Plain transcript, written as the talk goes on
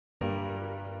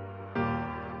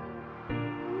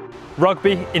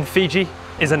Rugby in Fiji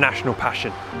is a national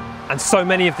passion, and so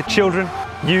many of the children,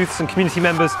 youths and community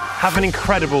members have an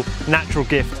incredible natural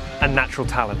gift and natural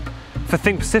talent. For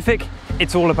Think Pacific,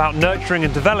 it's all about nurturing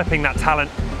and developing that talent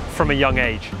from a young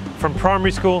age, from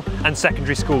primary school and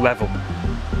secondary school level.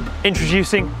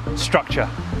 Introducing structure,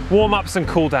 warm-ups and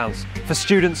cool-downs for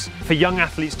students, for young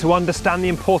athletes to understand the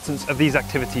importance of these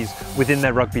activities within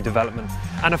their rugby development.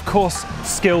 And of course,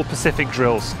 skill Pacific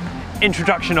drills.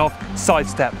 Introduction of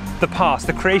sidestep, the pass,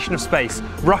 the creation of space,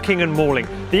 rucking and mauling,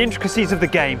 the intricacies of the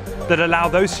game that allow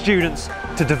those students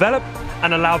to develop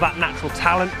and allow that natural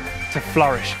talent to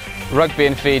flourish. Rugby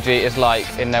in Fiji is like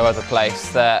in no other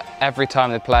place. Every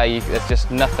time they play, there's just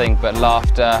nothing but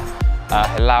laughter,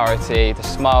 hilarity, the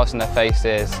smiles on their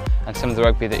faces, and some of the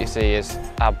rugby that you see is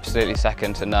absolutely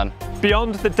second to none.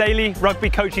 Beyond the daily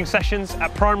rugby coaching sessions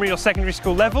at primary or secondary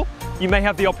school level, you may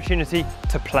have the opportunity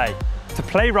to play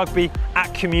rugby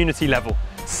at community level,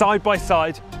 side by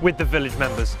side with the village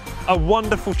members. A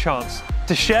wonderful chance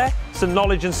to share some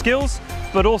knowledge and skills,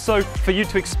 but also for you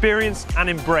to experience and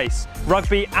embrace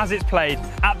rugby as it's played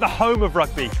at the home of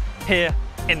rugby here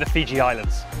in the Fiji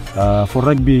Islands. For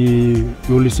rugby,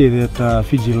 we only say that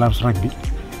Fiji loves rugby.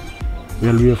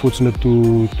 Well, we are fortunate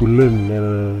to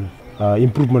learn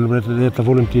improvement that the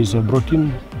volunteers have brought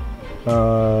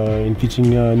in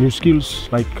teaching new skills.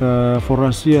 Like for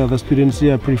us here, the students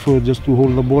here prefer just to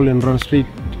hold the ball and run straight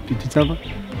to each other.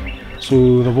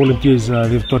 So the volunteers,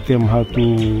 they've taught them how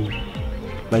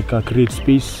to create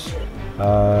space,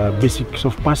 basics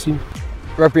of passing.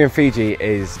 Rugby in Fiji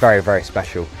is very, very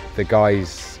special. The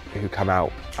guys who come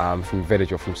out from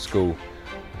village or from school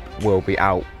will be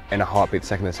out in a heartbeat the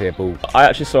second they see a ball. I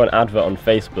actually saw an advert on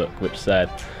Facebook which said,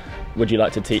 "Would you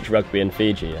like to teach rugby in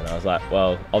Fiji?" And I was like,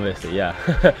 well, obviously, yeah.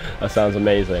 That sounds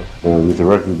amazing. With a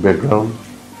rugby background,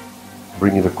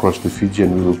 bring it across to Fiji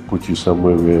and we will put you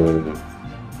somewhere where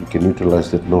you can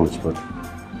utilize that knowledge, but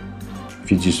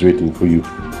Fiji is waiting for you.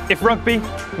 If rugby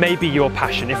may be your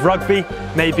passion, if rugby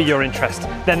may be your interest,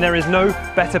 then there is no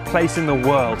better place in the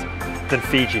world than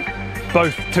Fiji.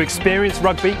 Both to experience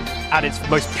rugby at its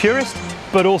most purest,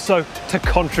 but also to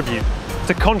contribute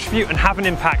and have an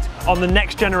impact on the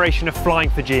next generation of flying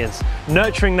Fijians,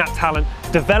 nurturing that talent,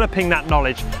 developing that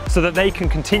knowledge so that they can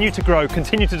continue to grow,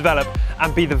 continue to develop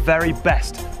and be the very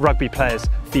best rugby players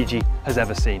Fiji has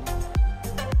ever seen.